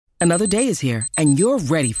Another day is here, and you're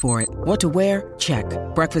ready for it. What to wear? Check.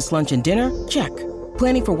 Breakfast, lunch, and dinner? Check.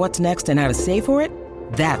 Planning for what's next and how to save for it?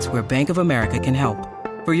 That's where Bank of America can help.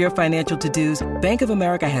 For your financial to-dos, Bank of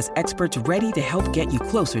America has experts ready to help get you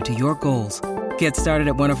closer to your goals. Get started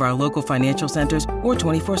at one of our local financial centers or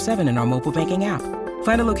 24/7 in our mobile banking app.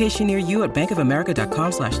 Find a location near you at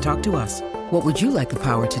bankofamerica.com/talktous. What would you like the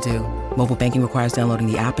power to do? Mobile banking requires downloading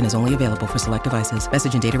the app and is only available for select devices.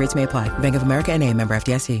 Message and data rates may apply. Bank of America N.A., member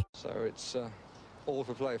FDIC. So it's all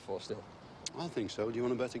for play for still? I think so. Do you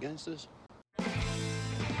want to bet against us?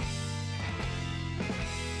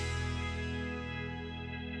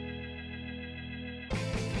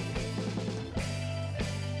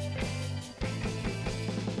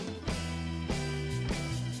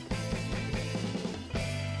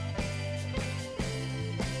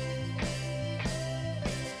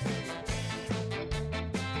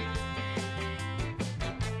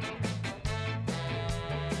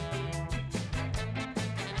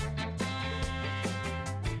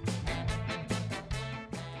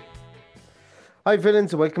 Hi,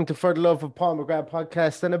 villains, and welcome to For the Love of Paul McGrath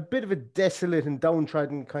podcast. And a bit of a desolate and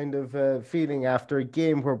downtrodden kind of feeling after a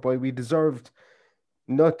game whereby we deserved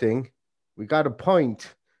nothing. We got a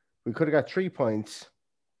point. We could have got 3 points.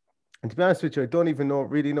 And to be honest with you, I don't even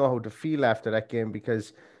really know how to feel after that game, because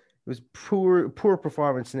it was poor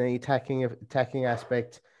performance in any attacking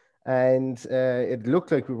aspect. And it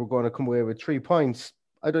looked like we were going to come away with 3 points.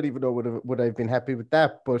 I don't even know would I've been happy with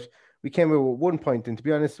that, but we came away with 1 point. And to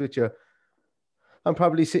be honest with you, I'm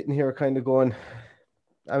probably sitting here kind of going,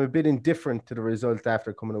 I'm a bit indifferent to the result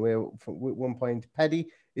after coming away with 1 point. Paddy,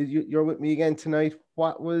 you're with me again tonight.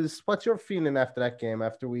 What's your feeling after that game,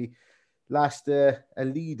 after we lost a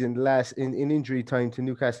lead in injury time to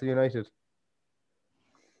Newcastle United?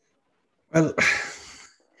 Well,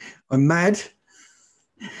 I'm mad.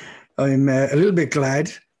 I'm a little bit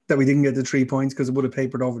glad that we didn't get the 3 points, because it would have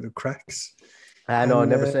papered over the cracks. No,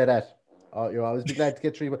 never say that. Oh, you'll always be glad to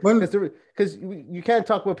get 3 points. Well, because you can't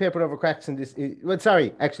talk about paper over cracks in this. Well,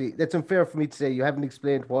 sorry, actually, that's unfair for me to say. You haven't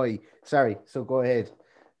explained why. Sorry, so go ahead.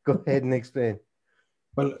 Go ahead and explain.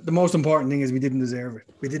 Well, the most important thing is we didn't deserve it.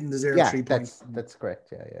 We didn't deserve 3 points. That's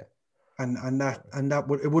correct. Yeah. And that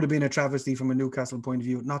would have been a travesty from a Newcastle point of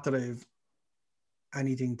view. Not that I have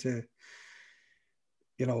anything to,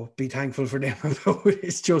 be thankful for them about.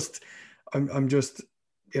 It's just, I'm just,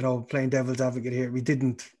 playing devil's advocate here. We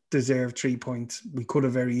didn't deserve 3 points. We could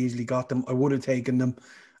have very easily got them. I would have taken them.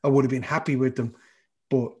 I would have been happy with them,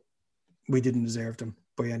 but we didn't deserve them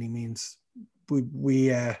by any means.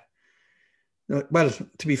 Well,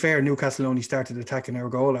 to be fair, Newcastle only started attacking our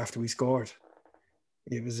goal after we scored.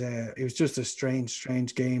 It was just a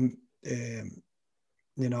strange game. I'm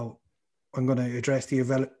going to address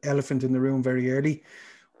the elephant in the room very early.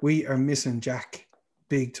 We are missing Jack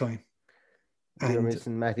big time. We're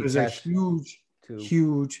missing Matty There's Cash.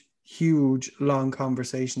 Huge long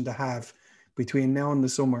conversation to have between now and the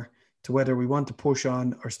summer to whether we want to push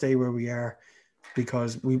on or stay where we are,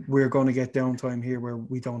 because we're going to get downtime here where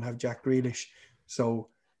we don't have Jack Grealish. So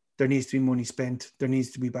there needs to be money spent. There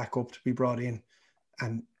needs to be backup to be brought in.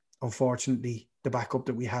 And unfortunately, the backup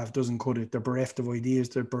that we have doesn't cut it. They're bereft of ideas.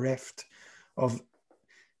 They're bereft of...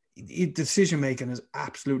 Decision-making is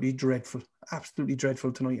absolutely dreadful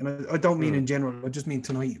tonight. And I don't mean in general. I just mean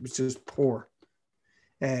tonight. It was just poor.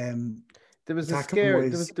 There was a scare.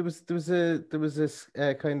 There was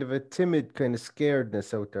a kind of a timid kind of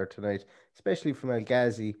scaredness out there tonight, especially from El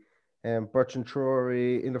Ghazi. Bertrand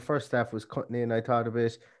Traore in the first half was cutting in, I thought, a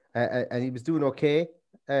bit, and he was doing okay.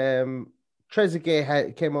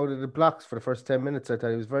 Trezeguet came out of the blocks for the first 10 minutes. I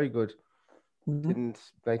thought he was very good. Mm-hmm.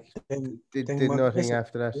 Did nothing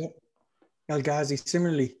after that. Yeah. El Ghazi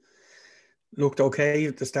similarly looked okay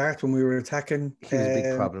at the start when we were attacking. He was a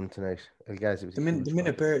big problem tonight. El Ghazi was the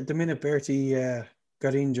minute Bertie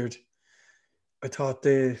got injured, I thought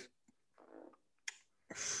it's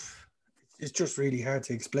just really hard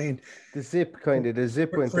to explain. The zip went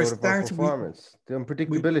out of our performance. The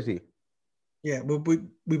unpredictability.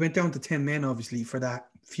 We went down to 10 men obviously for that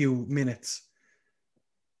few minutes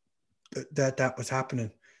that was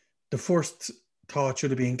happening. The first thought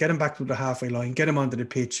should have been get him back to the halfway line, get him onto the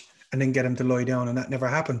pitch, and then get him to lie down, and that never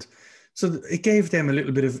happened. So it gave them a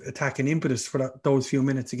little bit of attacking impetus for those few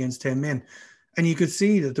minutes against 10 men. And you could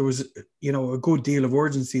see that there was, a good deal of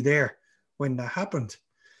urgency there when that happened.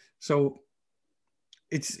 So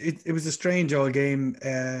it was a strange all game.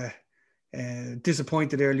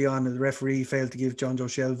 Disappointed early on that the referee failed to give John Joe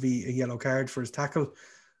Shelby a yellow card for his tackle.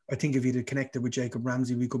 I think if he'd have connected with Jacob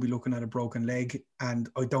Ramsey, we could be looking at a broken leg. And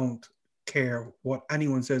I don't care what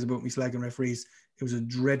anyone says about me slagging referees. It was a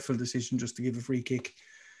dreadful decision just to give a free kick.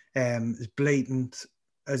 as blatant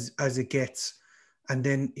as it gets. And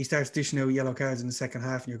then he starts dishing out yellow cards in the second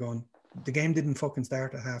half, and you're going, the game didn't fucking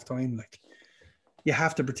start at half time. Like, you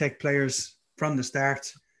have to protect players from the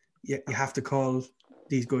start. You have to call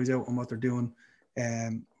these guys out on what they're doing.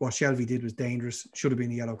 What Shelby did was dangerous. Should have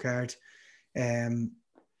been a yellow card. I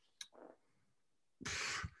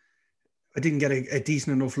didn't get a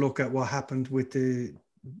decent enough look at what happened with the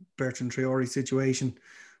Bertrand Traore situation,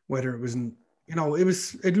 whether it was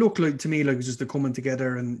it looked like to me like it was just a coming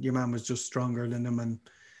together and your man was just stronger than them. And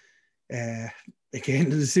again,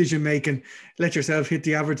 the decision making, let yourself hit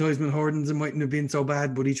the advertisement hoardings, and mightn't have been so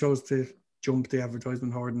bad, but he chose to jump the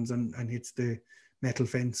advertisement hoardings and hits the metal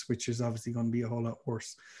fence, which is obviously going to be a whole lot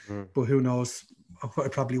worse. But who knows? I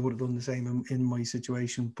probably would have done the same in my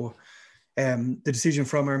situation. But the decision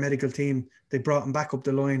from our medical team, they brought him back up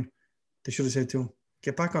the line. They should have said to him,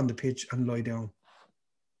 get back on the pitch and lie down.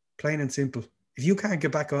 Plain and simple. If you can't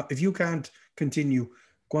get back on, if you can't continue,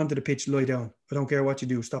 go onto the pitch, lie down. I don't care what you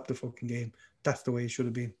do, stop the fucking game. That's the way it should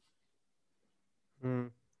have been.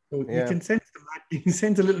 So you can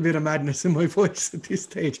sense a little bit of madness in my voice at this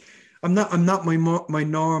stage. I'm not my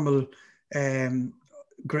normal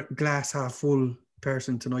glass half full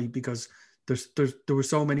person tonight, because there were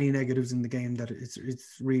so many negatives in the game that it's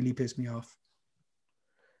really pissed me off.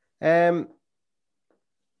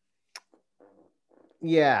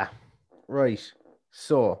 Yeah, right.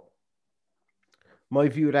 So my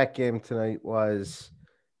view of that game tonight was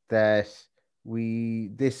that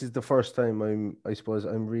this is the first time I suppose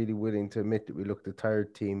I'm really willing to admit that we looked a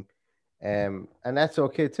tired team. And that's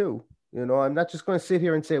okay too. You know, I'm not just going to sit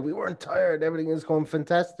here and say we weren't tired, everything is going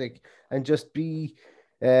fantastic, and just be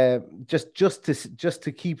just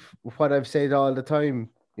to keep what I've said all the time,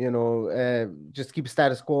 you know, just keep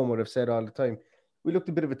status quo on what I've said all the time. We looked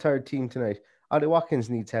a bit of a tired team tonight. Ollie Watkins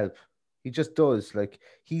needs help. He just does. Like,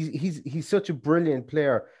 he's such a brilliant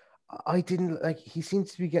player. He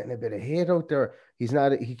seems to be getting a bit of hate out there.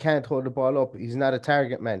 He can't hold the ball up. He's not a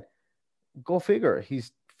target man. Go figure.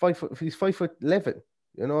 He's 5'11".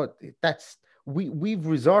 You know, we've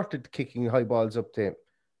resorted to kicking high balls up to him.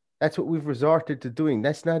 That's what we've resorted to doing.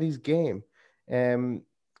 That's not his game.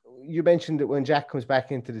 You mentioned that when Jack comes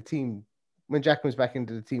back into the team,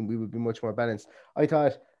 we would be much more balanced. I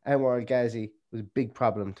thought Anwar El-Ghazi was a big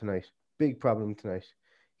problem tonight.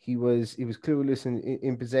 He was clueless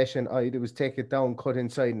in possession. Either was take it down, cut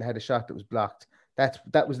inside, and had a shot that was blocked.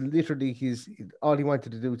 That was literally all he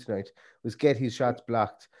wanted to do tonight, was get his shots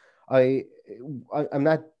blocked. I'm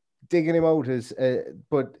not digging him out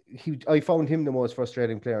but I found him the most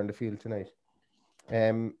frustrating player on the field tonight.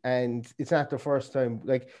 And it's not the first time.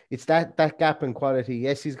 Like, it's that gap in quality.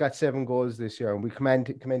 Yes, he's got 7 goals this year, and we commend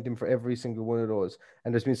him for every single one of those.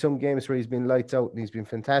 And there's been some games where he's been lights out and he's been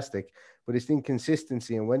fantastic, but it's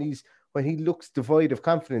inconsistency. And when he looks devoid of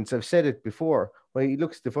confidence, I've said it before, when he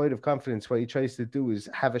looks devoid of confidence, what he tries to do is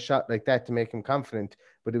have a shot like that to make him confident,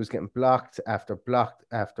 but it was getting blocked after block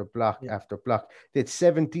after block after block. They had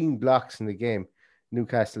 17 blocks in the game.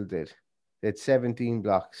 Newcastle did. They had 17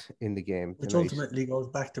 blocks in the game tonight. Which ultimately goes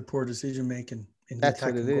back to poor decision making in the That's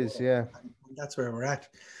what it is, yeah. And that's where we're at.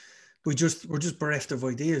 We're just bereft of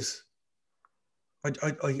ideas.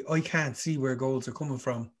 I can't see where goals are coming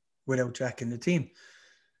from without Jack in the team,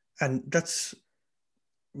 and that's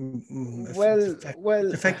effectively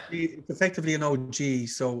an OG.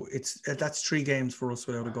 So that's 3 games for us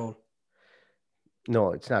without a goal.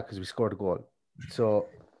 No, it's not, because we scored a goal. So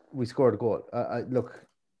we scored a goal.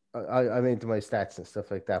 I'm into my stats and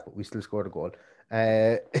stuff like that, but we still scored a goal.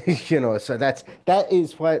 You know, so that's headline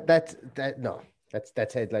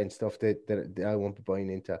stuff that I won't be buying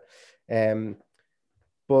into.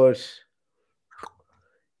 But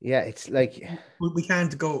yeah, it's like we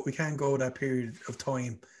can't go that period of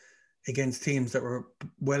time against teams that were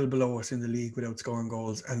well below us in the league without scoring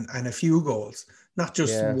goals and a few goals, not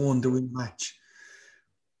just one to win the match.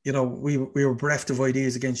 You know, we were bereft of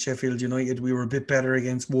ideas against Sheffield United. We were a bit better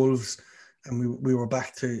against Wolves, and we were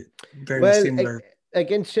back to very similar.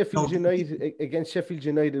 Against Sheffield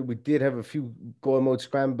United, we did have a few goal mode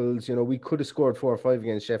scrambles. You know, we could have scored 4 or 5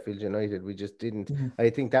 against Sheffield United. We just didn't. Mm-hmm. I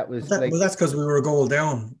think that was well, that's because we were a goal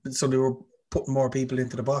down, so they were putting more people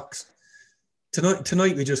into the box.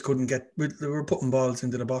 Tonight we just couldn't get. We were putting balls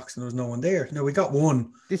into the box and there was no one there. No, we got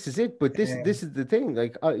one. This is it, but this is the thing.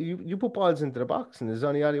 Like, you put balls into the box and there's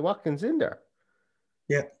only Ollie Watkins in there.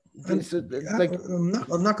 Yeah, I'm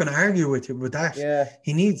not going to argue with you with that. Yeah,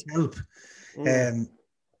 he needs help. You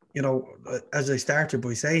know, as I started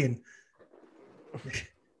by saying,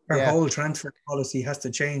 our whole transfer policy has to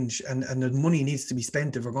change, and the money needs to be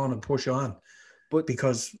spent if we're going to push on. But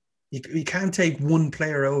because You can't take one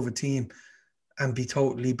player out of a team and be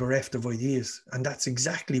totally bereft of ideas. And that's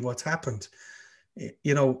exactly what's happened.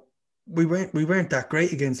 You know, we weren't that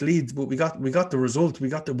great against Leeds, but we got the result. We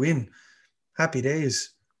got the win. Happy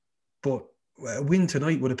days. But a win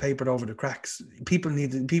tonight would have papered over the cracks. People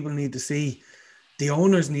need to see, the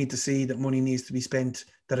owners need to see that money needs to be spent,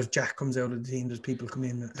 that if Jack comes out of the team, there's people come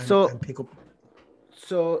in and pick up.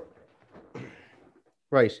 So,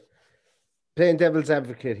 right. Playing devil's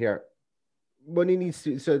advocate here. Money needs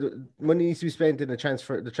to be spent in the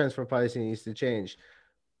transfer policy needs to change.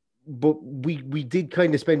 But we did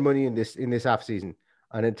kind of spend money in this off season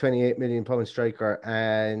on a £28 million striker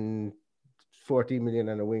and 14 million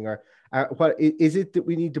on a winger. What is it that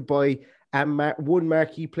we need to buy one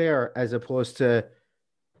marquee player as opposed to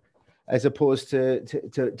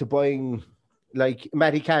buying like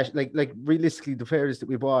Matty Cash? Like realistically, the players that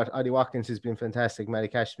we bought, Ollie Watkins has been fantastic. Matty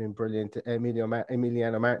Cash has been brilliant.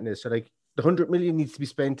 Emiliano Martinez. So like the 100 million needs to be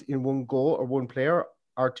spent in one go or one player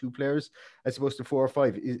or two players as opposed to 4 or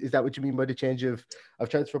 5. Is that what you mean by the change of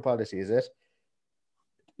transfer policy? Is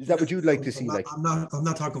that what you'd like to see? I'm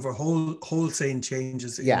not talking for wholesale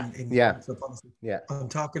changes in transfer policy. Yeah. I'm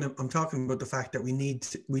talking about the fact that we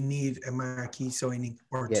need a marquee signing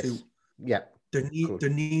or two. Yeah. There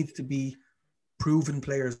needs to be proven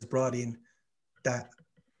players brought in, that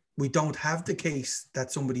we don't have the case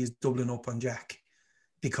that somebody is doubling up on Jack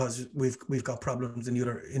because we've got problems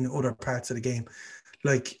in other parts of the game.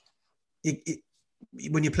 Like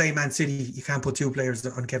when you play Man City, you can't put two players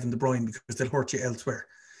on Kevin De Bruyne because they'll hurt you elsewhere.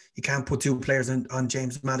 You can't put two players on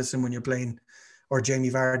James Maddison when you're playing, or Jamie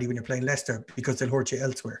Vardy when you're playing Leicester, because they'll hurt you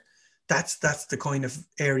elsewhere. That's the kind of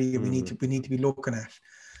area we need to be looking at.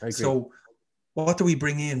 So what do we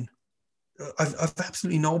bring in? I've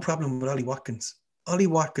absolutely no problem with Ollie Watkins. Ollie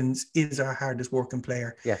Watkins is our hardest working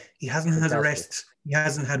player. Yeah, he hasn't had a rest. He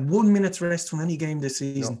hasn't had 1 minute's rest from any game this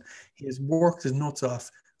season. No. He has worked his nuts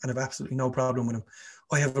off, and I've absolutely no problem with him.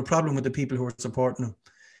 I have a problem with the people who are supporting him.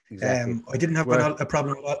 Exactly. I didn't have a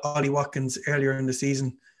problem with Ollie Watkins earlier in the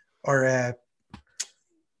season, or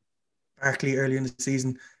Barkley earlier in the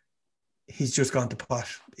season. He's just gone to pot.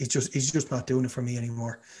 He's just not doing it for me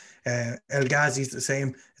anymore. El Ghazi's the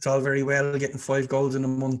same. It's all very well getting 5 goals in a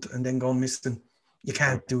month and then going missing. You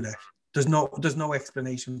can't do that. There's no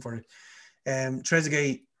explanation for it.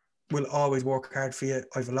 Trezeguet will always work hard for you.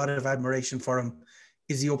 I have a lot of admiration for him.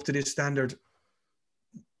 Is he up to this standard?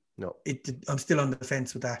 No. I'm still on the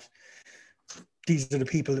fence with that. These are the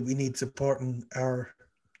people that we need supporting our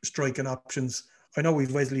striking options. I know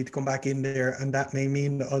we've Wesley to come back in there, and that may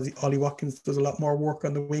mean that Ollie Watkins does a lot more work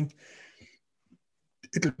on the wing.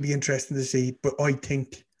 It'll be interesting to see, but I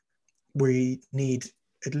think we need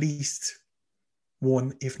at least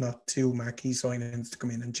one, if not two, marquee signings to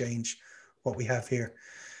come in and change what we have here.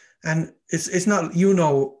 And it's not,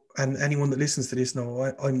 and anyone that listens to this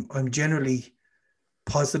know, I'm generally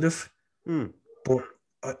positive, but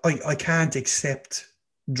I can't accept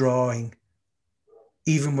drawing,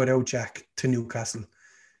 even without Jack, to Newcastle.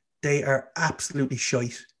 They are absolutely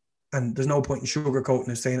shite. And there's no point in sugarcoating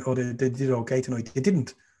and saying, oh, they did okay tonight. They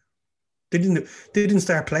didn't. They didn't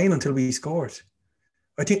start playing until we scored.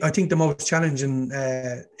 I think the most challenging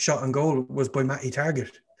shot on goal was by Matty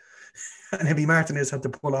Target. And Emi Martinez had to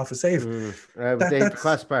pull off a save. They hit the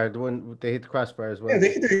crossbar. They hit the crossbar as well. Yeah,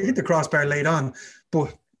 they hit the crossbar late on.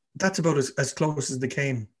 But that's about as close as they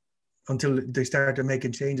came until they started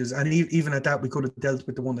making changes. And even at that, we could have dealt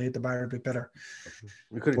with the one that hit the bar a bit better.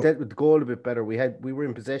 We could have dealt with the goal a bit better. We were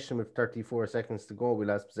in possession with 34 seconds to go. We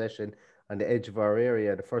lost possession on the edge of our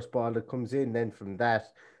area. The first ball that comes in, then from that,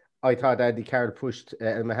 I thought Andy Carroll pushed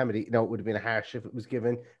El Mohammedi. No, it would have been harsh if it was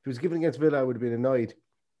given. If it was given against Villa, I would have been annoyed.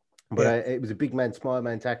 But it was a big man, small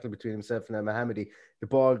man tackle between himself and El Mohammedi. The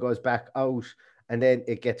ball goes back out, and then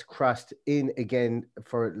it gets crossed in again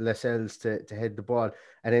for Lascelles to head the ball.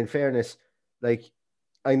 And in fairness, like,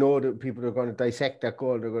 I know that people are going to dissect that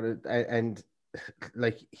goal. They're going to, and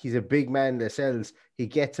like, he's a big man, Lascelles. He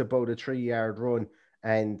gets about a 3-yard run,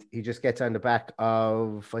 and he just gets on the back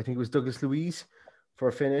of, I think it was Douglas Luiz for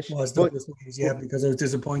a finish. Douglas Luiz, because I was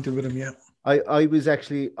disappointed with him, I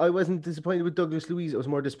wasn't disappointed with Douglas Luiz. I was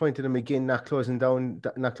more disappointed in McGinn not closing down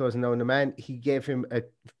the man. He gave him a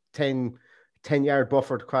 10-yard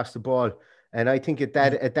buffer to cross the ball. And I think at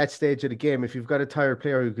that stage of the game, if you've got a tired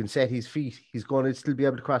player who can set his feet, he's going to still be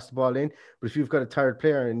able to cross the ball in. But if you've got a tired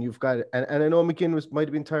player and I know McGinn might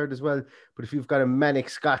have been tired as well, but if you've got a manic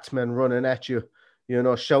Scotsman running at you,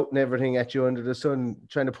 shouting everything at you under the sun,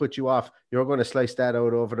 trying to put you off, you're going to slice that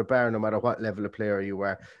out over the bar, no matter what level of player you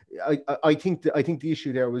are. I think the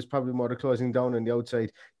issue there was probably more the closing down on the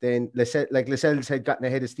outside than Lascelles had gotten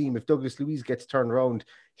ahead of steam. If Douglas Luiz gets turned around,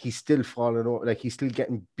 he's still falling over, like he's still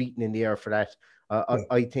getting beaten in the air for that.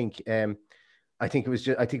 I think it was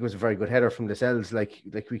a very good header from Lascelles. Like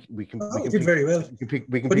we can did very well.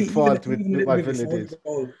 We can pick fault with what Villa did.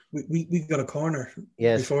 We got a corner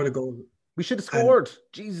before the goal. We should have scored.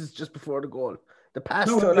 Jesus, just before the goal. The pass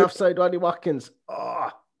to an offside Ollie Watkins. Oh,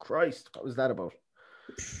 Christ. What was that about?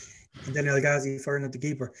 And then El Ghazi firing at the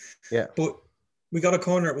keeper. Yeah. But we got a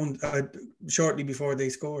corner shortly before they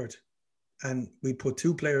scored. And we put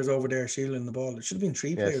 2 players over there shielding the ball. It should have been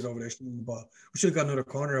 3 players over there shielding the ball. We should have got another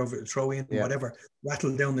corner over it, throw in, whatever,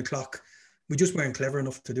 rattle down the clock. We just weren't clever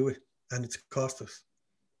enough to do it. And it's cost us.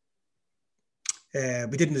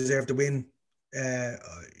 We didn't deserve to win.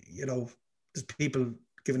 There's people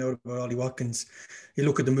giving out about Ollie Watkins. You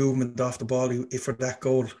look at the movement off the ball for that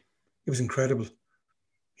goal. It was incredible.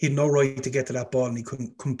 He had no right to get to that ball, and he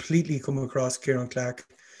couldn't completely come across Kieran Clark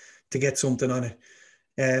to get something on it.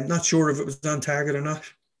 Not sure if it was on target or not,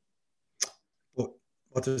 but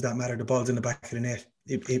what does that matter? The ball's in the back of the net.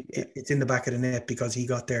 It's in the back of the net because he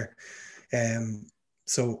got there.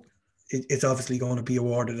 So it's obviously going to be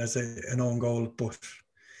awarded as an own goal, but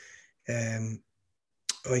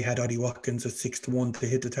I had Ollie Watkins at 6-1 to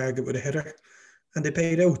hit the target with a header, and they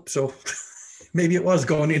paid out. So maybe it was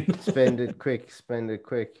going in. Spend it quick.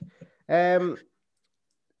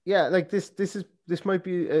 Like this might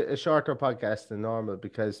be a shorter podcast than normal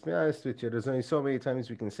because, to be honest with you, there's only so many times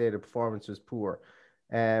we can say the performance was poor.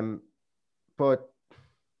 But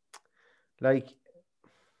like,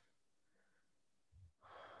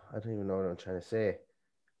 I don't even know what I'm trying to say.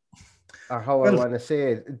 Or how I want to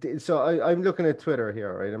say it. So I'm looking at Twitter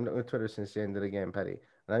here, right? I'm looking at Twitter since the end of the game, Paddy.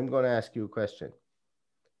 And I'm going to ask you a question.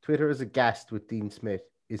 Twitter is aghast with Dean Smith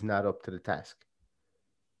is not up to the task.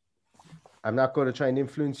 I'm not going to try and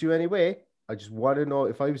influence you anyway. I just want to know,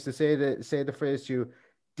 if I was to say the phrase to you,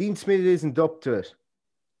 Dean Smith isn't up to it.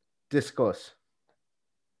 Discuss.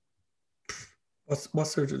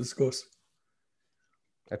 What's there to discuss?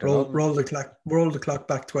 Roll the clock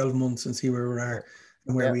back 12 months and see where we are.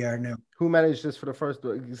 And where we are now. Who managed this for the first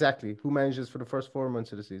 4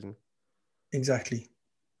 months of the season? Exactly.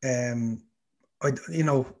 We're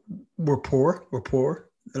poor.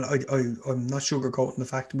 I'm not sugarcoating the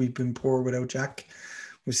fact that we've been poor without Jack.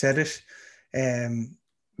 We've said it.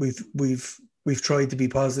 We've tried to be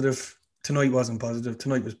positive. Tonight wasn't positive.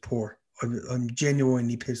 Tonight was poor. I'm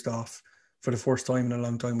genuinely pissed off for the first time in a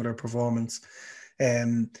long time with our performance.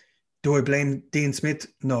 Do I blame Dean Smith?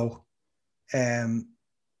 No. I'm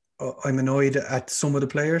annoyed at some of the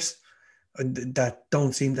players that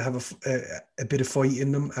don't seem to have a bit of fight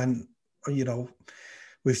in them. And,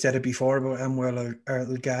 we've said it before about Amwell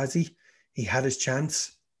El Ghazi. He had his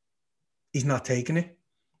chance. He's not taking it.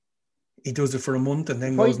 He does it for a month and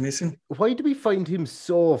then goes missing. Why do we find him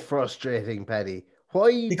so frustrating, Paddy?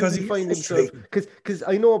 Why? Because do we find him so? Because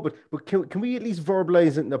I know, but can we at least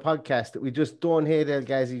verbalize it in the podcast that we just don't hate El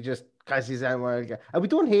Ghazi just because he's Anwar El Ghazi, and we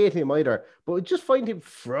don't hate him either, but we just find him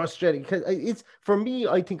frustrating because it's, for me,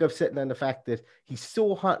 I think I've set on the fact that he's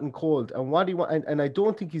so hot and cold, and what he want, and I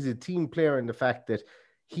don't think he's a team player in the fact that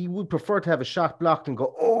he would prefer to have a shot blocked and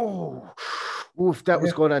go, oof, that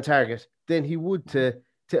was going on target, than he would to.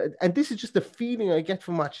 And this is just the feeling I get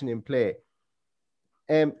from watching him play.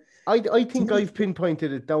 I think I've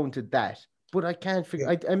pinpointed it down to that, but I can't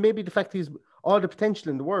figure. And maybe the fact he's all the potential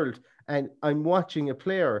in the world, and I'm watching a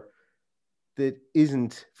player that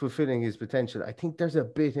isn't fulfilling his potential. I think there's a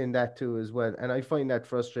bit in that too as well, and I find that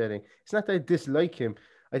frustrating. It's not that I dislike him.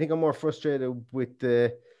 I think I'm more frustrated with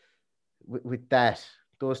those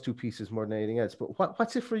two pieces more than anything else. But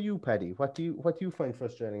what's it for you, Paddy? What do you find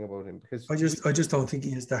frustrating about him? Because I just don't think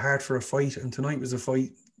he has the heart for a fight, and tonight was a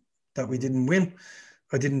fight that we didn't win.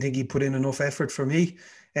 I didn't think he put in enough effort for me.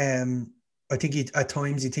 I think at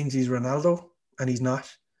times he thinks he's Ronaldo, and he's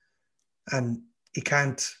not. And he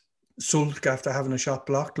can't sulk after having a shot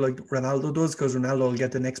blocked like Ronaldo does, because Ronaldo will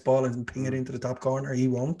get the next ball and ping it into the top corner. He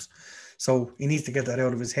won't. So he needs to get that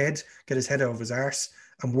out of his head, get his head out of his arse,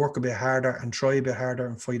 and work a bit harder and try a bit harder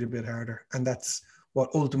and fight a bit harder. And that's what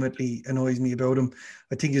ultimately annoys me about him.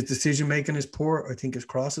 I think his decision-making is poor. I think his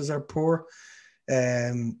crosses are poor.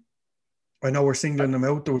 I know we're singling them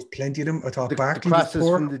out. There was plenty of them. I thought Barkley was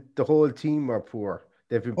poor. From the whole team were poor.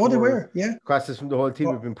 They've been poor. They were, yeah. Crosses from the whole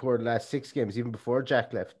team have been poor the last 6 games, even before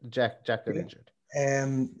Jack left. Jack got injured.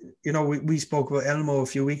 You know, we spoke about Elmo a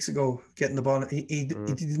few weeks ago getting the ball. He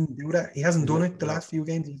didn't do that. He hasn't done it the last few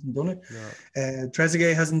games. He hasn't done it. No.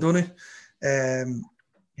 Trezeguet hasn't done it.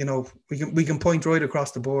 You know, we can point right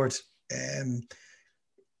across the board.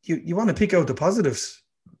 You want to pick out the positives.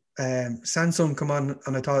 Sanson come on,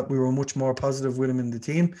 and I thought we were much more positive with him in the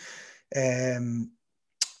team. Ezri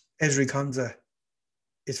Konsa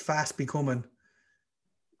is fast becoming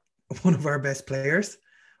one of our best players.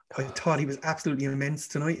 I thought he was absolutely immense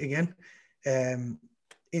tonight again. On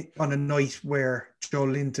a night where Joe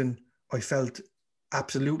Linton, I felt,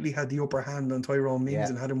 absolutely had the upper hand on Tyrone Mings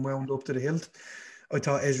and had him wound up to the hilt. I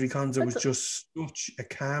thought Ezri Konsa was just such a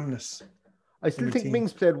calmness. I still think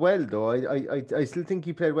Mings played well, though. I still think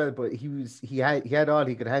he played well, but he had all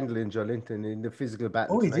he could handle in Joe Linton in the physical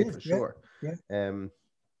battle tonight, for sure. Yeah.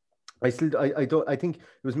 I think it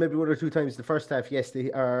was maybe one or two times the first half,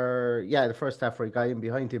 the first half where he got in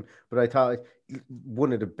behind him. But I thought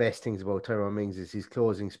one of the best things about Tyrone Mings is his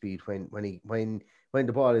closing speed. When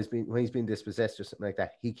the ball when he's been dispossessed or something like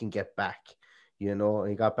that, he can get back. You know, and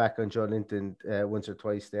he got back on Joe Linton once or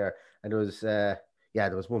twice there, and there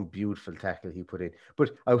was one beautiful tackle he put in. But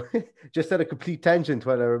I just had a complete tangent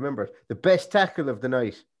while I remember the best tackle of the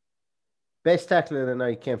night. Best tackle of the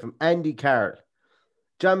night came from Andy Carroll.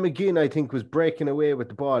 John McGinn, I think, was breaking away with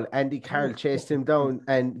the ball. Andy Carroll chased him down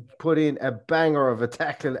and put in a banger of a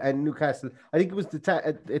tackle. And Newcastle, I think it was the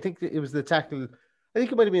tackle. I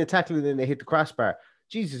think it might have been a tackle, and then they hit the crossbar.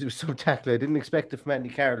 Jesus, it was some tackle. I didn't expect it from Andy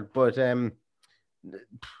Carroll. But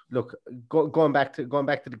look, going back to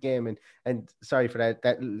the game, and sorry for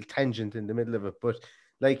that little tangent in the middle of it, but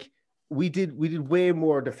like we did way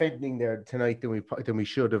more defending there tonight than we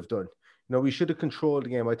should have done. You know, we should have controlled the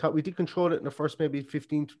game. I thought we did control it in the first maybe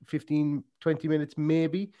 15, 20 minutes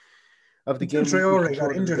maybe of the game. Traore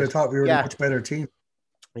got injured. I thought we were a much better team.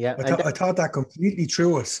 Yeah, I thought that completely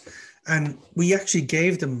threw us, and we actually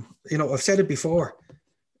gave them. You know, I've said it before.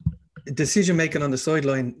 Decision making on the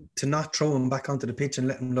sideline to not throw him back onto the pitch and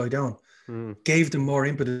let him lie down gave them more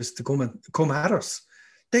impetus to come at us.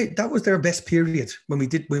 That was their best period when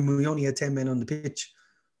we only had 10 men on the pitch.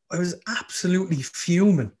 I was absolutely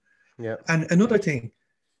fuming. Yeah. And another thing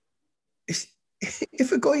is,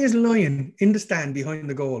 if a guy is lying in the stand behind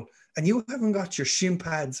the goal and you haven't got your shin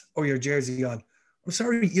pads or your jersey on, I'm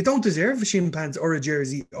sorry, you don't deserve a shin pads or a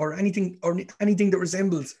jersey or anything that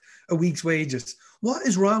resembles a week's wages. What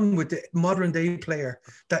is wrong with the modern day player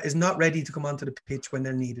that is not ready to come onto the pitch when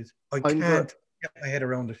they're needed? I can't get my head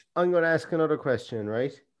around it. I'm going to ask another question,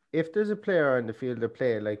 right? If there's a player on the field of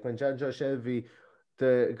play, like when John Joe Shelby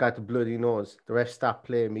got the bloody nose, the ref stopped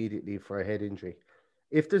play immediately for a head injury.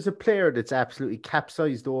 If there's a player that's absolutely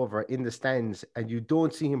capsized over in the stands and you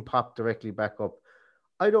don't see him pop directly back up,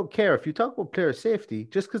 I don't care. If you talk about player safety,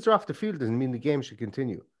 just because they're off the field doesn't mean the game should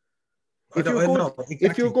continue. If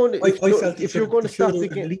you're going to stop the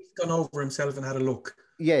game, at least gone over himself and had a look.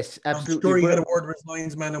 Yes, absolutely. I'm sure he had a word with his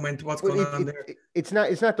linesman and went, "What's going on there?" It's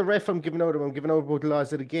not the ref I'm giving out about the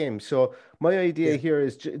laws of the game. So my idea here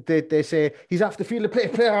is they say he's off the field.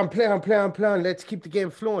 Play on. Let's keep the game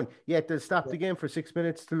flowing. Yet they'll stop the game for 6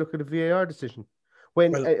 minutes to look at a VAR decision.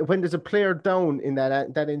 When there's a player down in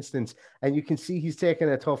that instance and you can see he's taking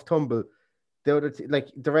a tough tumble,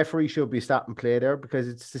 the referee should be stopping play there because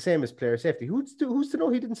it's the same as player safety. Who's to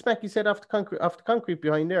know he didn't smack his head off the concrete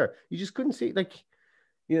behind there? You just couldn't see,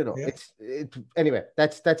 anyway.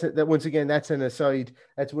 That's once again, that's an aside.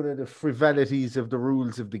 That's one of the frivolities of the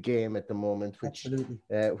rules of the game at the moment, which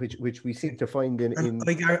we seem to find in.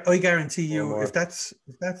 I guarantee you, if that's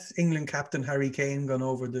England captain Harry Kane gone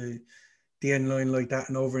over the end line like that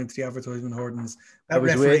and over into the advertisement hoardings. I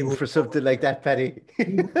was waiting for something like that, Paddy.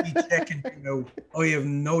 He would be checking him out. I have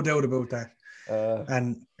no doubt about that.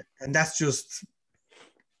 And that's just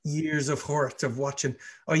years of hurt of watching.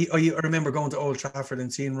 I remember going to Old Trafford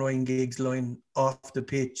and seeing Ryan Giggs lying off the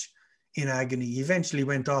pitch in agony. He eventually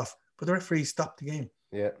went off, but the referee stopped the game.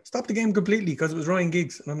 Yeah. Stopped the game completely because it was Ryan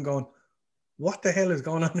Giggs. And I'm going, what the hell is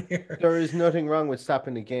going on here? There is nothing wrong with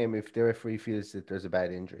stopping the game if the referee feels that there's a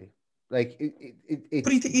bad injury. But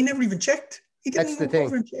he never even checked. He didn't even go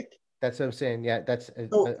over and check. That's what I'm saying. Yeah, I'm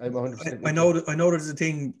 100%. I know there's a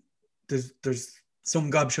thing. There's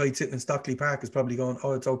some gobshite sitting in Stockley Park is probably going,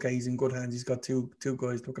 oh, it's okay. He's in good hands. He's got two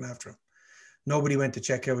guys looking after him. Nobody went to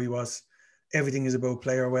check how he was. Everything is about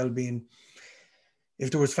player well-being.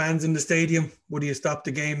 If there was fans in the stadium, would he have stopped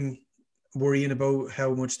the game worrying about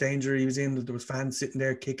how much danger he was in? That there was fans sitting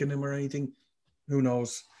there kicking him or anything? Who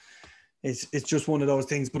knows? It's just one of those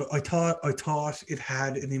things. But I thought it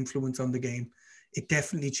had an influence on the game. It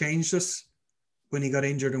definitely changed us when he got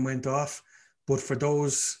injured and went off. But for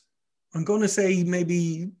those I'm going to say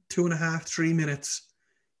maybe 2.5, 3 minutes,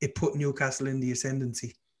 it put Newcastle in the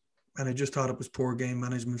ascendancy. And I just thought it was poor game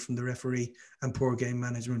management from the referee and poor game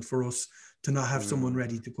management for us to not have someone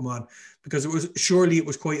ready to come on. Because it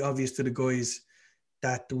was quite obvious to the guys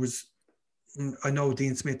that there was, I know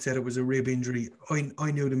Dean Smith said it was a rib injury.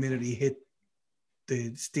 I knew the minute he hit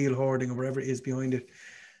the steel hoarding or whatever it is behind it,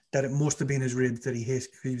 that it must have been his ribs that he hit.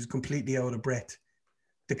 He was completely out of breath.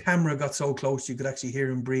 The camera got so close you could actually hear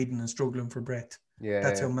him breathing and struggling for breath. Yeah,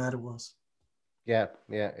 that's how mad it was. Yeah.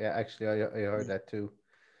 Actually, I heard that too.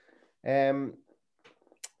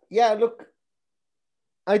 Yeah, look,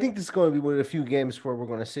 I think this is going to be one of the few games where we're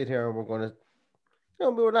going to sit here and we're going to,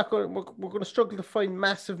 we're going to struggle to find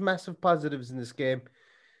massive positives in this game.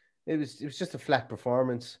 It was just a flat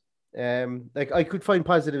performance. Like I could find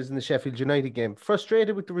positives in the Sheffield United game.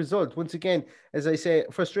 Frustrated with the result. Once again, as I say,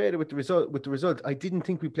 frustrated with the result. I didn't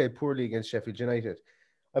think we played poorly against Sheffield United.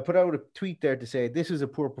 I put out a tweet there to say this was a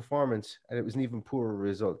poor performance and it was an even poorer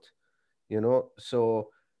result. So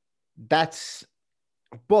that's.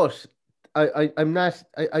 But I'm not.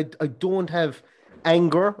 I don't have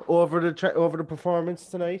anger over the performance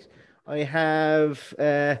tonight. I have.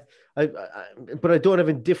 But I don't have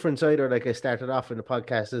indifference either. Like I started off in the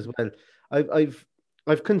podcast as well.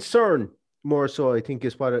 I've concern more so. I think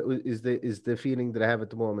is what is the feeling that I have at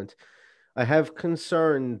the moment. I have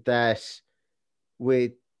concern that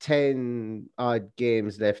with 10 odd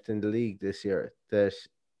games left in the league this year, that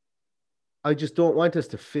I just don't want us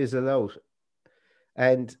to fizzle out.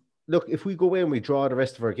 And look, if we go away and we draw the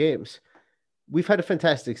rest of our games, we've had a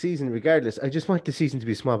fantastic season regardless. I just want the season to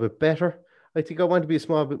be a small bit better. I think I want to be a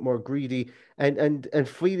small bit more greedy and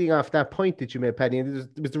feeding off that point that you made, Paddy. And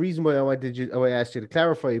it was the reason why I asked you to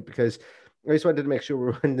clarify, because I just wanted to make sure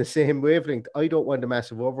we're on the same wavelength. I don't want a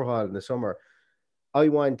massive overhaul in the summer. I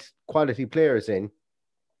want quality players in.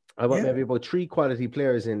 I want maybe about 3 quality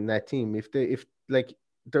players in that team. If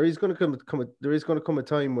there is going to come a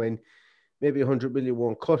time when maybe 100 million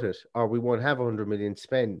won't cut it, or we won't have 100 million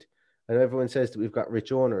spend. And everyone says that we've got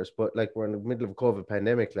rich owners, but like we're in the middle of a COVID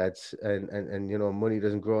pandemic, lads, and money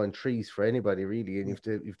doesn't grow on trees for anybody really, and you have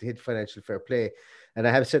to hit financial fair play. And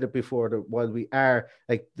I have said it before that while we are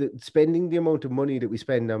spending the amount of money that we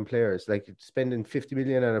spend on players, like spending 50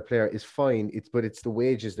 million on a player is fine, but it's the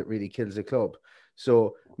wages that really kills a club.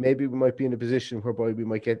 So maybe we might be in a position whereby there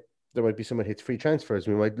might be someone hits free transfers,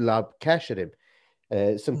 we might lob cash at him.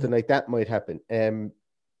 Something like that might happen.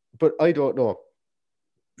 But I don't know.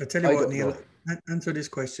 I'll tell you what, Neil, answer this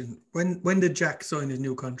question. When did Jack sign his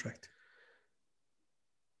new contract?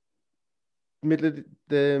 Middle of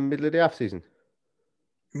the off season.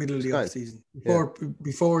 Middle of the off season.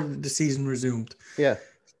 Before the season resumed. Yeah.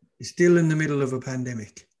 Still in the middle of a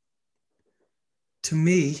pandemic. To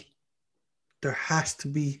me, there has to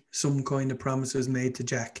be some kind of promises made to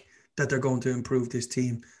Jack that they're going to improve this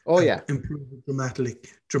team. Improve it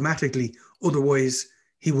dramatically. Otherwise,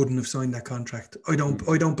 he wouldn't have signed that contract. I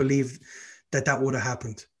don't believe that would have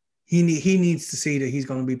happened. He needs to see that he's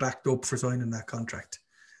going to be backed up for signing that contract.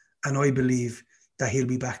 And I believe that he'll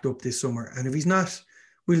be backed up this summer. And if he's not,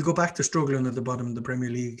 we'll go back to struggling at the bottom of the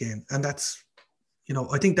Premier League again. And that's,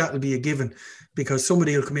 I think that'll be a given, because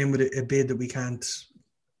somebody will come in with a bid that we can't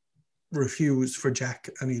refuse for Jack,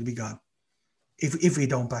 and he'll be gone if we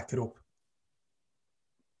don't back it up.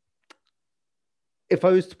 If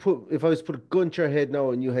I was to put a gun to your head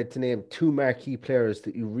now and you had to name 2 marquee players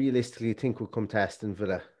that you realistically think would come to Aston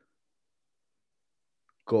Villa,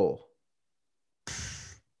 go.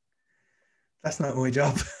 That's not my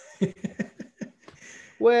job.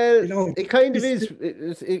 Well, it kind of is.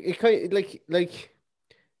 It kind of like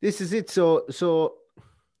this is it. So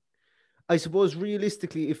I suppose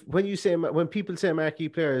realistically, when people say marquee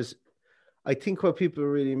players, I think what people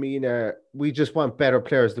really mean are we just want better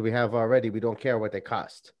players that we have already. We don't care what they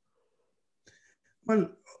cost. Well,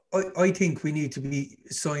 I think we need to be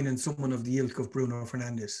signing someone of the ilk of Bruno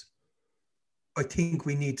Fernandes. I think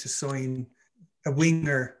we need to sign a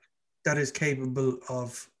winger that is capable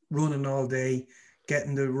of running all day,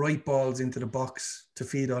 getting the right balls into the box to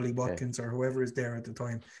feed Ollie Watkins or whoever is there at the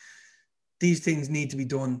time. These things need to be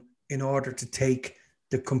done in order to take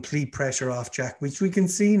the complete pressure off Jack, which we can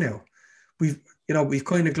see now. We've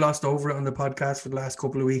kind of glossed over it on the podcast for the last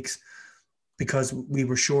couple of weeks because we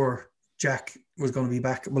were sure Jack was going to be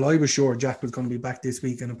back. Well, I was sure Jack was going to be back this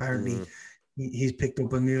week, and apparently he's picked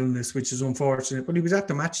up an illness, which is unfortunate. But he was at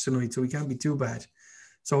the match tonight, so he can't be too bad.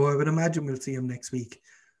 So I would imagine we'll see him next week.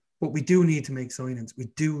 But we do need to make signings. We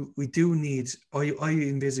do need. I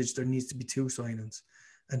envisage there needs to be 2 signings,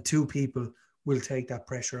 and 2 people will take that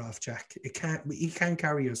pressure off Jack. He can't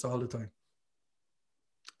carry us all the time.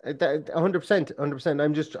 100%,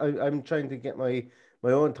 100%. I'm trying to get my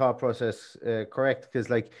own thought process correct, because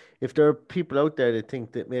like if there are people out there that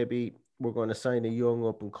think that maybe we're going to sign a young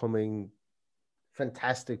up and coming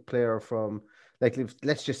fantastic player from, like,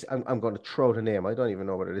 let's just, I'm going to throw the name. I don't even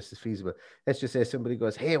know whether this is feasible. Let's just say somebody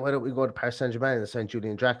goes, hey, why don't we go to Paris Saint-Germain and sign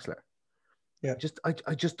Julian Draxler? Yeah.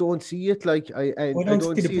 I just don't see it. Like I don't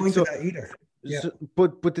don't see the see it. point So, of that either. Yeah.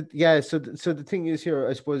 so so the thing is here,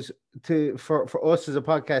 I suppose, for us as a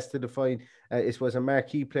podcast to define, I suppose, a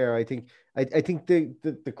marquee player. I think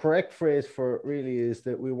the correct phrase for it really is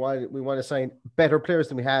that we want to sign better players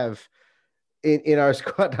than we have in our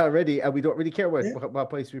squad already, and we don't really care what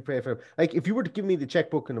price we pay for them. Like, if you were to give me the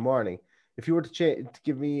checkbook in the morning, if you were to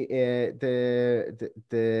give me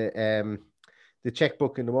the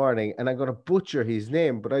checkbook in the morning, and I'm going to butcher his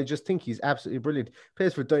name, but I just think he's absolutely brilliant.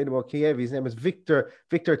 Plays for Dynamo Kiev. His name is Viktor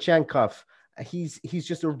Chankov. He's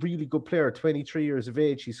just a really good player. 23 years of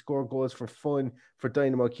age. He scored goals for fun for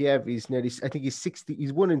Dynamo Kiev. He's nearly, I think he's 60.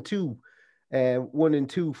 He's 1-2.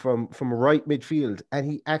 1-2 from right midfield, and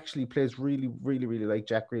he actually plays really, really, really like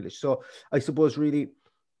Jack Grealish. So I suppose really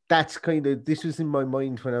that's kind of, this was in my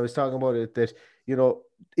mind when I was talking about it, that, you know,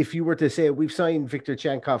 if you were to say we've signed Viktor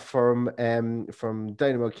Chankov from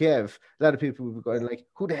Dynamo Kiev, a lot of people would be going like,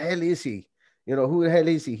 who the hell is he? You know, who the hell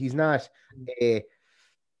is he? He's not a.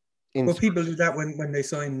 Well, people do that when they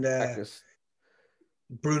signed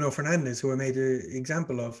Bruno Fernandes, who I made an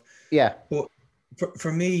example of. Yeah. But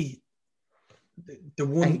for me, the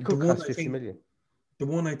one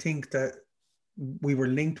I think that we were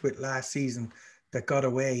linked with last season that got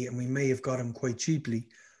away, and we may have got him quite cheaply,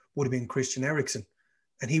 would have been Christian Eriksen,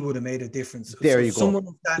 and he would have made a difference. There you go.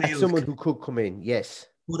 Someone who could come in, yes.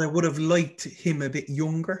 But I would have liked him a bit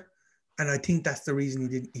younger, and I think that's the reason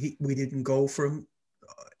we didn't go for him,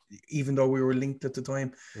 even though we were linked at the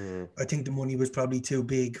time. I think the money was probably too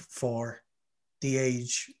big for the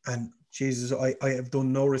age. And Jesus, I have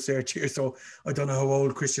done no research here, so I don't know how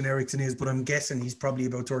old Christian Eriksen is, but I'm guessing he's probably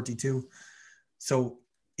about 32. So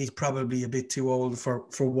he's probably a bit too old for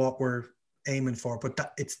what we're aiming for.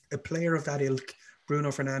 But it's a player of that ilk, Bruno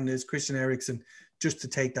Fernandes, Christian Eriksen, just to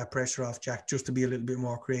take that pressure off Jack, just to be a little bit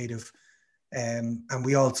more creative. And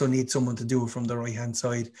we also need someone to do it from the right-hand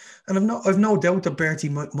side. And I've no doubt that Bertie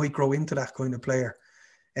might grow into that kind of player.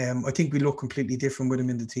 I think we look completely different with him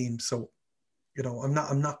in the team. So, you know,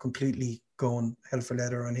 I'm not completely going hell for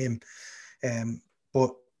leather on him.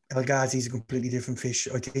 But El Ghazi's a completely different fish.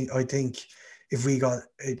 I think if we got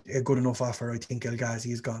a good enough offer, I think El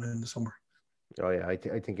Ghazi is gone in the summer. Oh yeah, I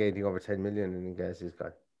think anything over 10 million and El Ghazi is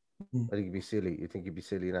gone. I think you'd be silly. You think you'd be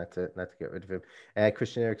silly not to get rid of him.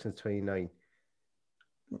 Christian Eriksen's 29.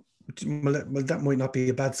 Well, that might not be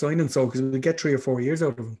a bad signing, so, because we'll get 3 or 4 years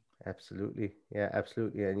out of him. Absolutely, yeah,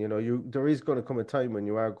 absolutely. And you know, there is going to come a time when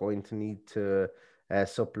you are going to need to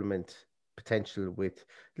supplement potential with.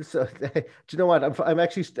 So, do you know what? I'm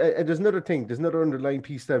actually. There's another thing. There's another underlying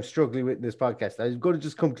piece that I'm struggling with in this podcast. I'm going to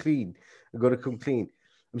just come clean.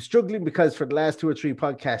 I'm struggling because for the last 2 or 3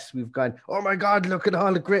 podcasts, we've gone, oh my God, look at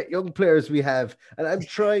all the great young players we have. And I'm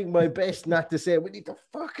trying my best not to say we need to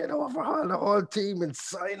fucking overhaul the whole team and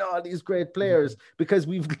sign all these great players, because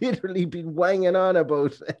we've literally been wanging on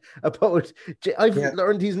about I've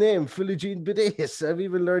learned his name, Philogene Bides. I've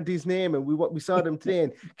even learned his name, and we saw them today,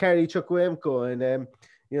 and Kari Chukwuemko, and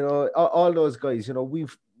you know, all those guys. You know,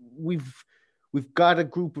 we've got a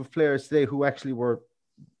group of players today who actually were.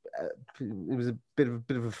 It was a bit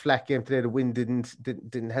of a flat game today. The wind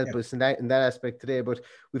didn't help us in that aspect today. But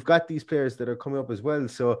we've got these players that are coming up as well.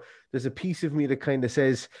 So there's a piece of me that kind of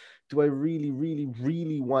says, do I really, really,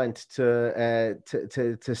 really want to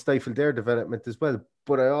stifle their development as well?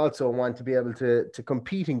 But I also want to be able to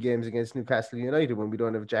compete in games against Newcastle United when we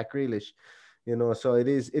don't have Jack Grealish. You know, so it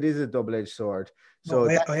is a double-edged sword. So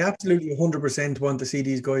I absolutely 100% want to see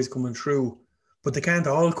these guys coming through, but they can't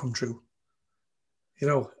all come through. You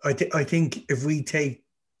know, I think if we take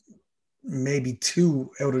maybe 2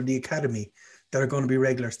 out of the academy that are going to be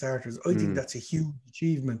regular starters, I think that's a huge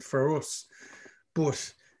achievement for us.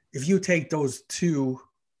 But if you take those 2,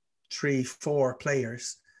 3, 4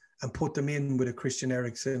 players and put them in with a Christian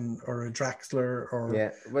Eriksen or a Draxler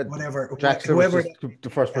or whatever, Draxler was just the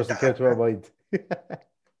first person that came to my mind.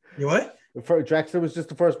 You what? Draxler was just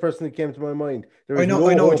the first person that came to my mind. I know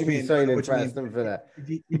what you mean. Signing for Aston Villa.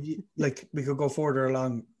 Like, we could go further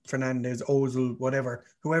along, Fernandes, Ozil,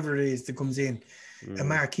 whoever it is that comes in, a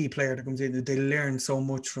marquee player that comes in, they learn so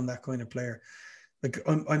much from that kind of player. Like,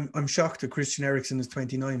 I'm shocked that Christian Eriksen is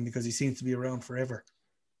 29 because he seems to be around forever.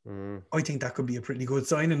 I think that could be a pretty good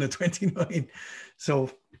signing at 29. So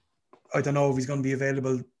I don't know if he's going to be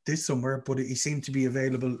available this summer, but he seemed to be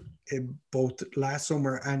available both last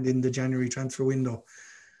summer and in the January transfer window.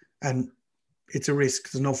 And it's a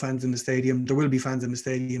risk. There's no fans in the stadium. There will be fans in the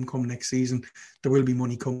stadium come next season. There will be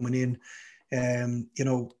money coming in.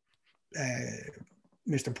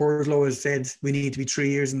 Mr. Purslow has said we need to be 3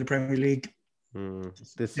 years in the Premier League.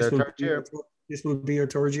 This is our third year. This will be our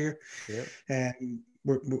third year. Yeah.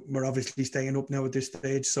 We're obviously staying up now at this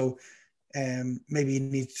stage, so maybe it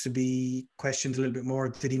needs to be questioned a little bit more.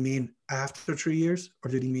 Did he mean after 3 years,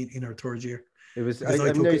 or did he mean in our third year? It was.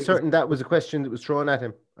 I'm very certain that was a question that was thrown at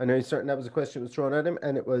him. I know he's certain that was a question that was thrown at him,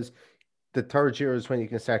 and it was the third year is when you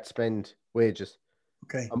can start to spend wages.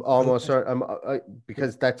 Okay. I'm almost certain.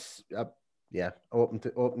 Because that's open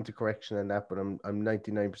to correction on that, but I'm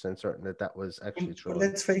 99% certain that was actually true. But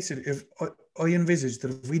let's face it. If I envisage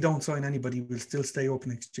that if we don't sign anybody, we'll still stay up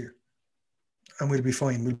next year, and we'll be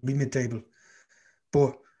fine. We'll be mid-table,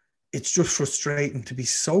 but it's just frustrating to be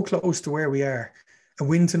so close to where we are. A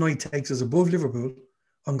win tonight takes us above Liverpool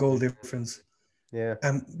on goal difference. Yeah.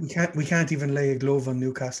 And we can't even lay a glove on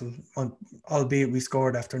Newcastle, albeit we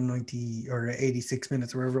scored after 90 or 86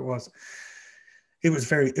 minutes, wherever it was. It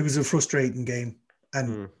was a frustrating game.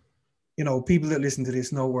 And people that listen to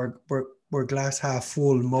this know we're glass half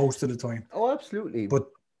full most of the time. Oh, absolutely. But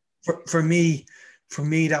for me,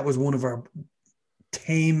 that was one of our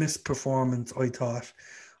tamest performance, I thought.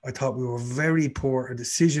 I thought we were very poor. Our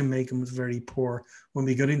decision-making was very poor. When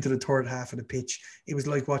we got into the third half of the pitch, it was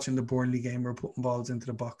like watching the Burnley game. We were putting balls into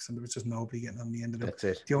the box and there was just nobody getting on the end of them. That's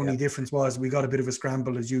it. The only difference was we got a bit of a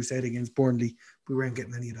scramble, as you said, against Burnley. We weren't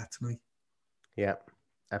getting any of that tonight. Yeah,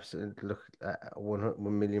 absolutely. Look,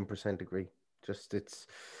 1,000,000% agree.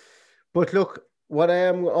 But look, what I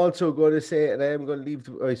am also going to say, and I am going to leave,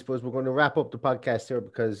 I suppose we're going to wrap up the podcast here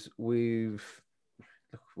because we've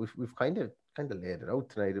kind of laid it out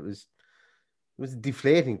tonight. It was a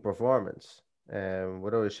deflating performance,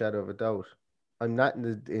 without a shadow of a doubt. I'm not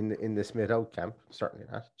in the Smith out camp. Certainly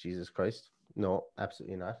not. Jesus Christ, no,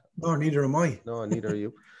 absolutely not. No, neither am I. No, neither are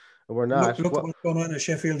you. We're not. Look at what's going on at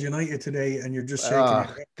Sheffield United today, and you're just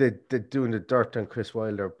shaking it. They're doing the dirt on Chris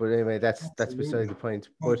Wilder, but anyway, that's beside the point.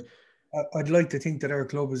 But I'd like to think that our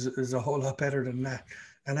club is a whole lot better than that.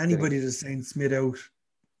 And anybody that's saying Smith out,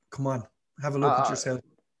 come on, have a look at yourself.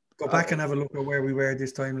 Go back and have a look at where we were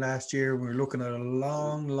this time last year. We were looking at a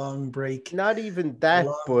long, long break. Not even that,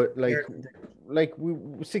 but like we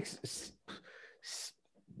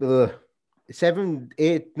 7,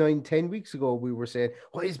 8, 9, 10 weeks ago, we were saying,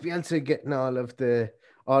 why is Bielsa getting all of the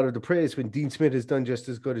praise when Dean Smith has done just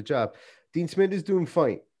as good a job? Dean Smith is doing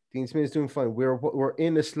fine. We're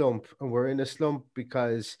in a slump, and we're in a slump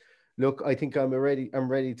because, look, I think I'm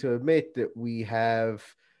ready to admit that we have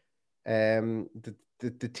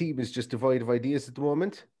the team is just devoid of ideas at the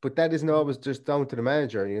moment, but that isn't always just down to the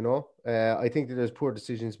manager, I think that there's poor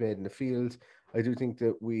decisions made in the field. I do think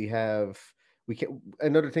that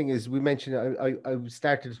another thing is, we mentioned, I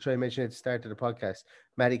started to try and mention at the start of the podcast,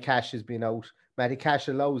 Matty Cash has been out. Matty Cash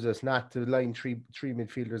allows us not to line three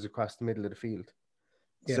midfielders across the middle of the field.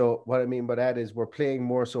 Yeah. So what I mean by that is we're playing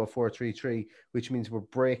more so a 4-3-3, which means we're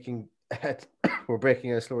breaking at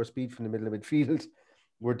a slower speed from the middle of midfield.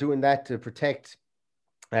 We're doing that to protect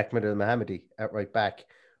Ahmed al-Mohammadi at right back.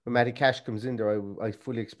 When Matty Cash comes in there, I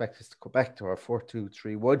fully expect us to go back to our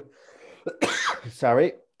 4-2-3-1.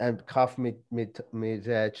 Sorry, and cough mid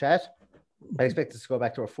chat. I expect us to go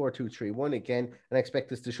back to our 4-2-3-1 again, and I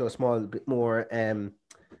expect us to show a small bit more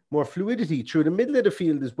fluidity through the middle of the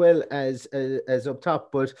field as well as up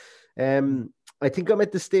top. But I think I'm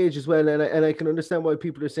at the stage as well, and I can understand why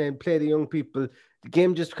people are saying play the young people. The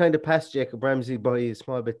game just kind of passed Jacob Ramsey by a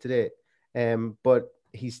small bit today, but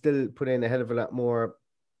he still put in a hell of a lot more.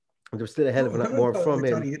 There was still a hell of a lot more from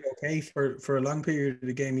him. He did okay for a long period of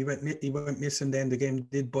the game. He went missing. Then the game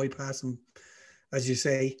did bypass him, as you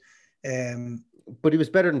say. But he was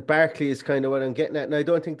better than Barkley, is kind of what I'm getting at. And I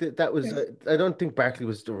don't think that was. I don't think Barkley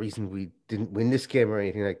was the reason we didn't win this game or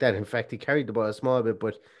anything like that. In fact, he carried the ball a small bit,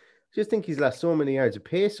 but I just think he's lost so many yards of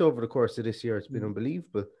pace over the course of this year. It's been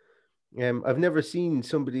unbelievable. I've never seen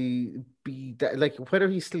somebody be that, like, whether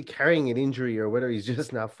he's still carrying an injury or whether he's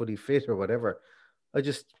just not fully fit or whatever.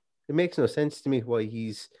 It makes no sense to me why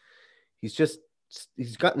he's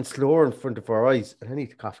gotten slower in front of our eyes. And I need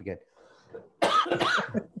to cough again.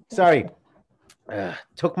 Sorry.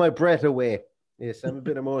 Took my breath away. Yes, I'm a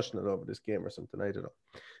bit emotional over this game or something. I don't know.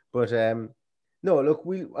 But no, look,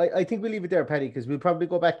 I think we'll leave it there, Paddy, because we'll probably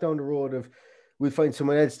go back down the road of we'll find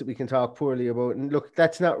someone else that we can talk poorly about. And look,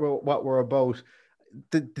 that's not what we're about.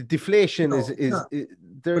 The deflation is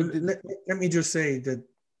there. Let me just say that,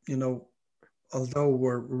 although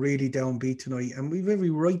we're really downbeat tonight, and we've every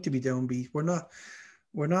right to be downbeat,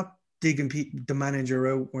 we're not digging the manager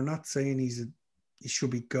out. We're not saying he should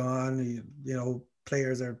be gone.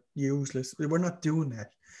 Players are useless. We're not doing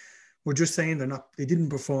that. We're just saying they didn't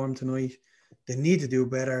perform tonight. They need to do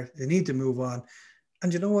better. They need to move on.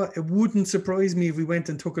 And you know what? It wouldn't surprise me if we went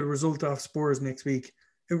and took a result off Spurs next week.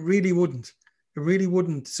 It really wouldn't. It really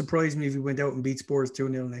wouldn't surprise me if we went out and beat Spurs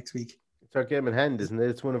 2-0 next week. It's our game in hand, isn't it?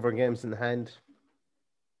 It's one of our games in hand.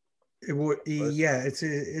 It would, yeah. I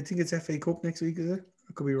think it's FA Cup next week, is it?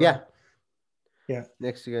 I could be wrong. Yeah.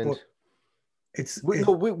 Next weekend.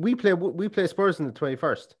 But we play Spurs on the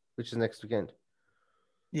 21st, which is next weekend.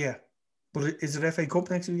 Yeah. But is it FA Cup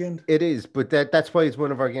next weekend? It is, but that's why it's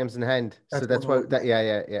one of our games in hand. That's why that.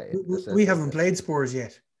 Yeah. We haven't played Spurs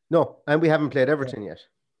yet. No, and we haven't played Everton yet.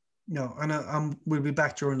 No, and we'll be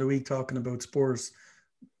back during the week talking about Spurs.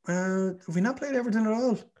 Have we not played Everton at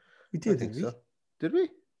all? We did, didn't we? So. Did we?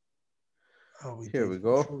 Oh, we did. Here we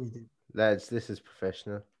go. Sure we did. Lads, this is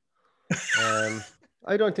professional.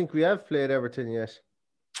 I don't think we have played Everton yet.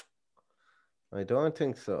 I don't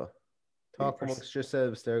think so. Talk amongst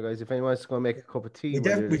yourselves there, guys. If anyone wants to go and make a cup of tea.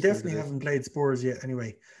 We definitely haven't played Spurs yet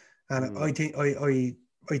anyway. And I think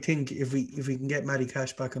if we can get Matty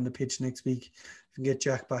Cash back on the pitch next week, if we can get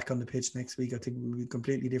Jack back on the pitch next week, I think we'll be a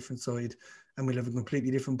completely different side and we'll have a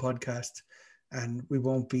completely different podcast and we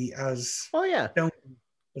won't be as down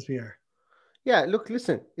as we are. Yeah, look,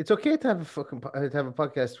 listen, it's okay to have a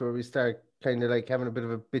podcast where we start kind of like having a bit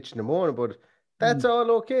of a bitch in the morning, but that's all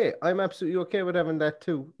okay. I'm absolutely okay with having that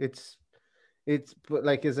too. But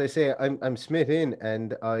like as I say, I'm Smith in,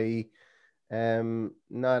 and I am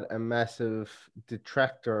not a massive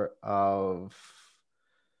detractor of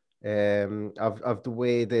the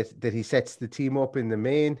way that he sets the team up in the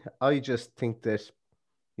main. I just think that,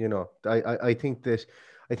 I think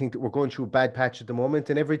that we're going through a bad patch at the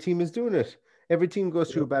moment, and every team is doing it. Every team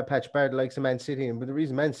goes through a bad patch, bar the likes of Man City. But the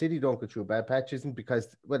reason Man City don't go through a bad patch isn't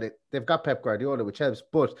because, they've got Pep Guardiola, which helps,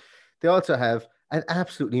 but they also have an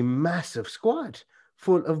absolutely massive squad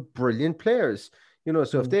full of brilliant players.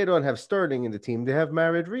 So if they don't have Sterling in the team, they have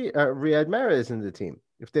Riyad Mahrez in the team.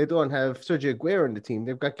 If they don't have Sergio Aguero in the team,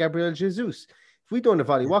 they've got Gabriel Jesus. If we don't have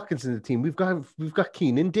Ollie Watkins in the team, we've got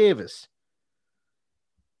Keenan Davis.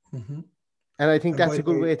 Mm-hmm. And I think that's a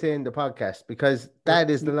good way to end the podcast because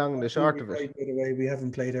that is the long and the short of it. By the way, we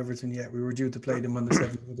haven't played Everton yet. We were due to play them on the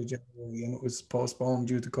 7th of January and it was postponed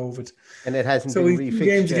due to COVID. And it hasn't been refixed. 2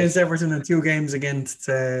 games against Everton and 2 games against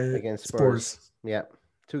Spurs. Yeah,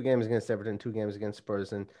 2 games against Everton, 2 games against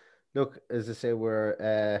Spurs. And look, as I say,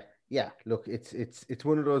 we're it's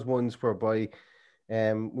one of those ones whereby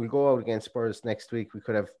we'll go out against Spurs next week. We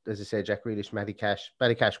could have, as I say, Jack Grealish, Matty Cash.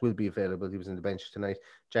 Matty Cash will be available. He was on the bench tonight.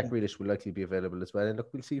 Jack Grealish will likely be available as well. And look,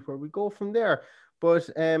 we'll see where we go from there. But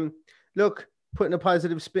look, putting a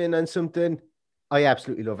positive spin on something, I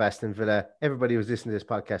absolutely love Aston Villa. Everybody who's listening to this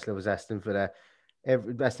podcast loves Aston Villa.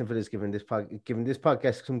 Aston Villa is giving this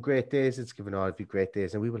podcast some great days. It's given all of you great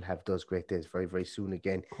days, and we will have those great days very, very soon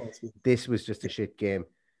again. This was just a shit game.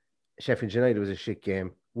 Sheffield United was a shit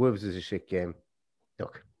game. Wolves was a shit game.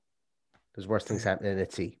 Look, there's worse things happening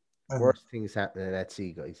at sea. Worse things happening at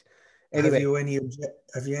sea, guys. Anyway, have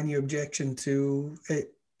you any objection to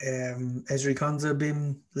Ezri Konsa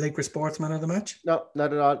being Lakers Sportsman of the match? No,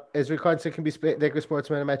 not at all. Ezri Konsa can be Lakers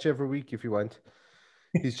Sportsman of the match every week if you want.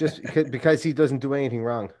 He's just because he doesn't do anything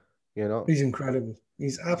wrong, He's incredible.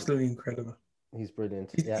 He's absolutely incredible. He's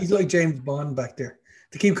brilliant. He's like James Bond back there.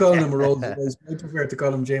 To keep calling him a Rolls Royce, I prefer to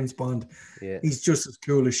call him James Bond. Yeah, he's just as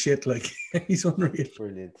cool as shit. Like he's unreal.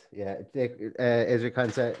 Brilliant. Yeah, Ezri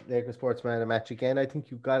Konsa, Lakers Sportsman of the match again. I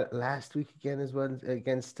think you got it last week again as well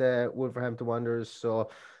against Wolverhampton Wanderers. So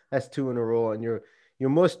that's 2 in a row, and you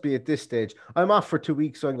must be at this stage. I'm off for 2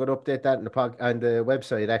 weeks, so I'm going to update that on the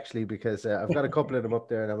website actually because I've got a couple of them up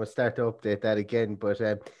there, and I'm going to start to update that again. But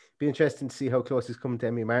be interesting to see how close he's coming to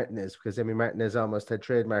Emi Martinez because Emi Martinez almost had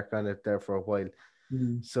trademark on it there for a while.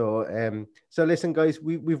 So listen, guys,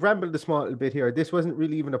 we've rambled a small little bit here. This wasn't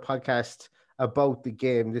really even a podcast about the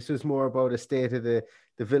game. This was more about a state of the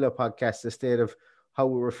Villa podcast, the state of how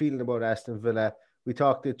we were feeling about Aston Villa. We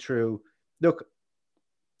talked it through. Look,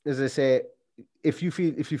 as I say, if you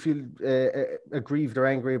feel aggrieved or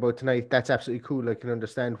angry about tonight, that's absolutely cool. I can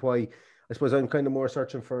understand why. I suppose I'm kind of more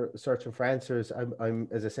searching for answers. I'm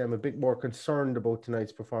as I say, I'm a bit more concerned about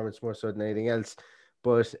tonight's performance more so than anything else.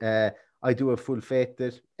 But I do have full faith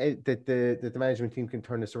that the management team can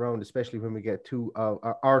turn this around, especially when we get two of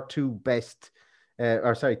our best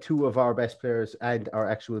players and our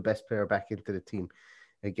actual best player back into the team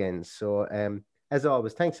again. So As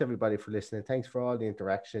always, thanks everybody for listening. Thanks for all the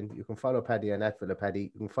interaction. You can follow Paddy on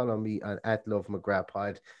 @VillaPaddy. You can follow me on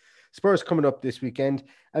 @LoveMcGrathPod. Spurs coming up this weekend.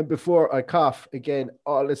 And before I cough again,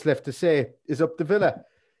 all that's left to say is up the Villa.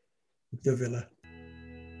 The Villa.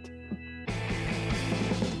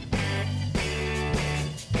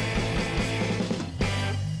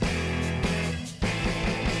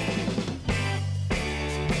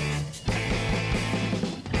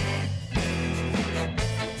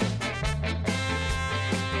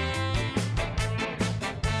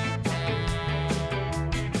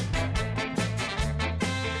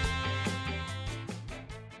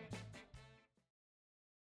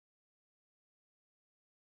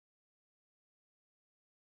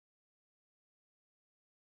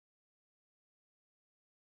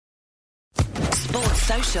 Sports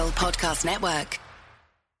Social Podcast Network.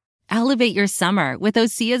 Elevate your summer with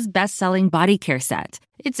Osea's best-selling body care set.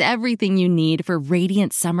 It's everything you need for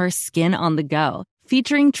radiant summer skin on the go.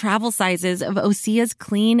 Featuring travel sizes of Osea's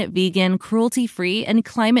clean, vegan, cruelty-free, and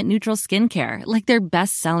climate-neutral skincare, like their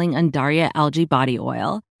best-selling Undaria algae body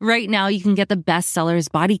oil. Right now, you can get the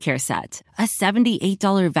bestsellers body care set, a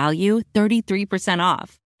 $78 value, 33%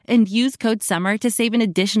 off. And use code SUMMER to save an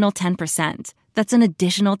additional 10%. That's an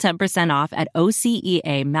additional 10% off at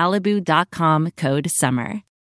OCEAMalibu.com, code SUMMER.